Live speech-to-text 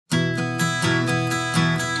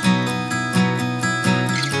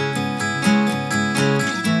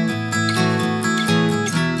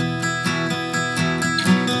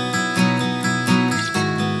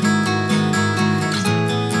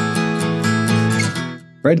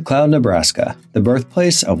Red Cloud, Nebraska, the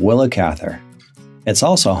birthplace of Willa Cather. It's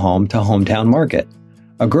also home to Hometown Market,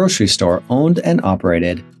 a grocery store owned and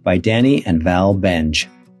operated by Danny and Val Benge.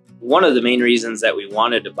 One of the main reasons that we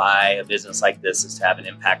wanted to buy a business like this is to have an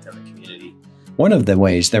impact on the community. One of the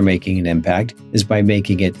ways they're making an impact is by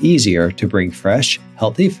making it easier to bring fresh,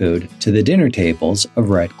 healthy food to the dinner tables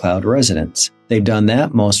of Red Cloud residents. They've done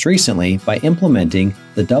that most recently by implementing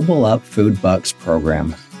the Double Up Food Bucks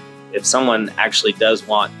program. If someone actually does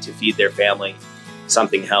want to feed their family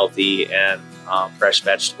something healthy and fresh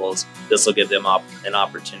vegetables, this will give them an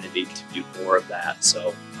opportunity to do more of that.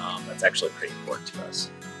 So that's actually pretty important to us.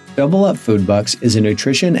 Double Up Food Bucks is a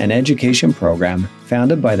nutrition and education program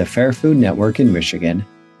founded by the Fair Food Network in Michigan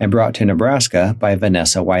and brought to Nebraska by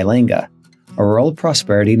Vanessa Wylenga, a rural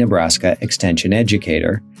Prosperity Nebraska extension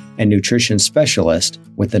educator and nutrition specialist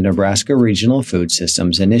with the Nebraska Regional Food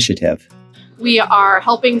Systems Initiative. We are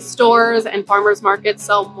helping stores and farmers markets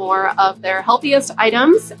sell more of their healthiest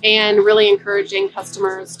items and really encouraging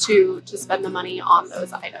customers to spend the money on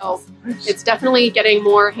those items. It's definitely getting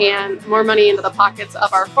more money into the pockets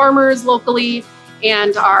of our farmers locally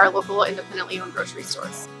and our local independently owned grocery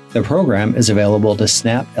stores. The program is available to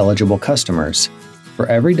SNAP eligible customers. For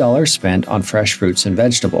every dollar spent on fresh fruits and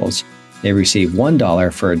vegetables, they receive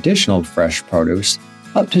 $1 for additional fresh produce,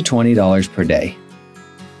 up to $20 per day.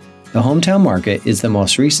 The Hometown Market is the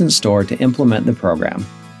most recent store to implement the program,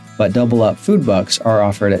 but Double Up Food Bucks are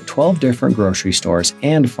offered at 12 different grocery stores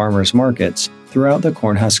and farmers markets throughout the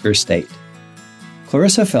Cornhusker state.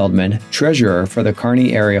 Clarissa Feldman, treasurer for the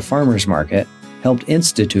Kearney Area Farmers Market, helped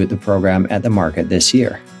institute the program at the market this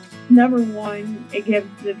year. Number one, it gives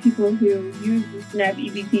the people who use the SNAP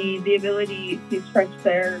EBT the ability to stretch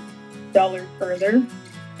their dollars further.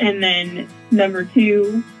 And then number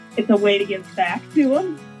two, it's a way to give back to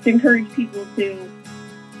them, to encourage people to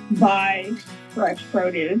buy fresh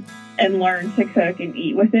produce and learn to cook and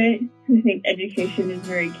eat with it. I think education is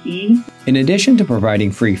very key. In addition to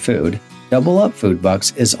providing free food, Double Up Food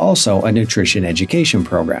Bucks is also a nutrition education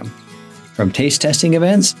program. From taste testing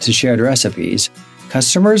events to shared recipes,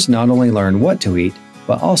 customers not only learn what to eat,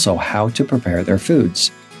 but also how to prepare their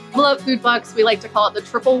foods. Double Up Food Bucks, we like to call it the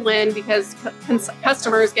triple win because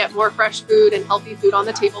customers get more fresh food and healthy food on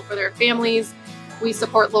the table for their families. We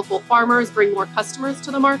support local farmers, bring more customers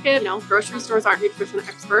to the market. Grocery stores aren't nutrition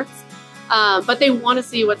experts, but they want to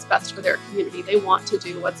see what's best for their community. They want to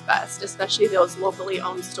do what's best, especially those locally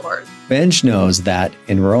owned stores. Benge knows that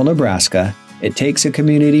in rural Nebraska, it takes a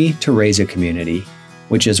community to raise a community,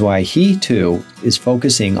 which is why he, too, is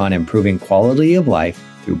focusing on improving quality of life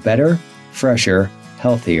through better, fresher,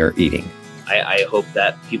 healthier eating. I hope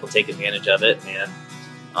that people take advantage of it, and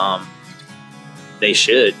they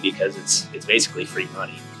should, because it's basically free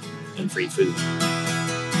money and free food.